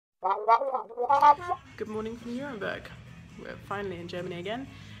Good morning from Nuremberg. We're finally in Germany again,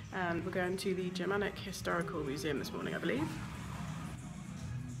 and we're going to the Germanic Historical Museum this morning, I believe.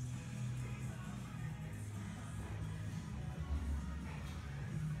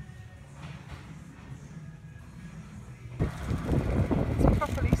 It's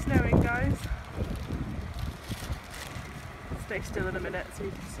properly snowing, guys. Stay still in a minute so you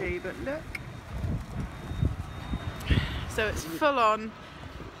can see, but look. So it's full on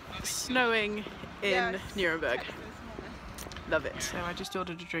snowing in Nuremberg. Love it. So I just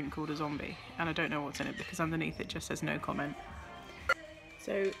ordered a drink called a zombie, and I don't know what's in it because underneath it just says no comment.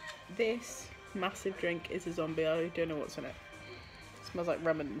 So this massive drink is a zombie. I don't know what's in it. It smells like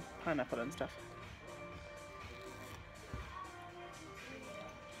rum and pineapple and stuff.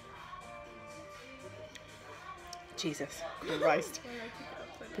 Jesus Christ.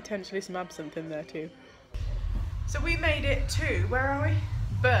 Potentially some absinthe in there too. So we made it to, where are we?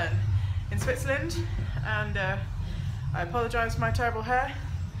 Bern in Switzerland, and I apologise for my terrible hair.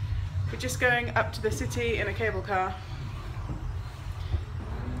 We're just going up to the city in a cable car.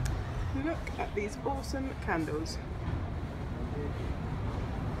 Look at these awesome candles.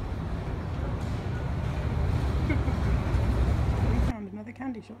 We found another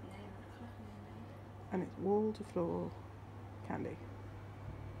candy shop, and it's wall to floor candy.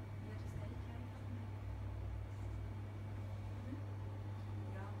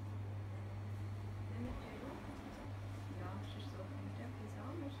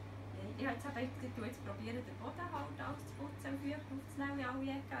 Ich habe jetzt probiert, den Boden halt alles zu putzen und aufzunehmen in alle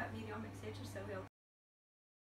Ecken. Miriam hat gesagt, er soll ja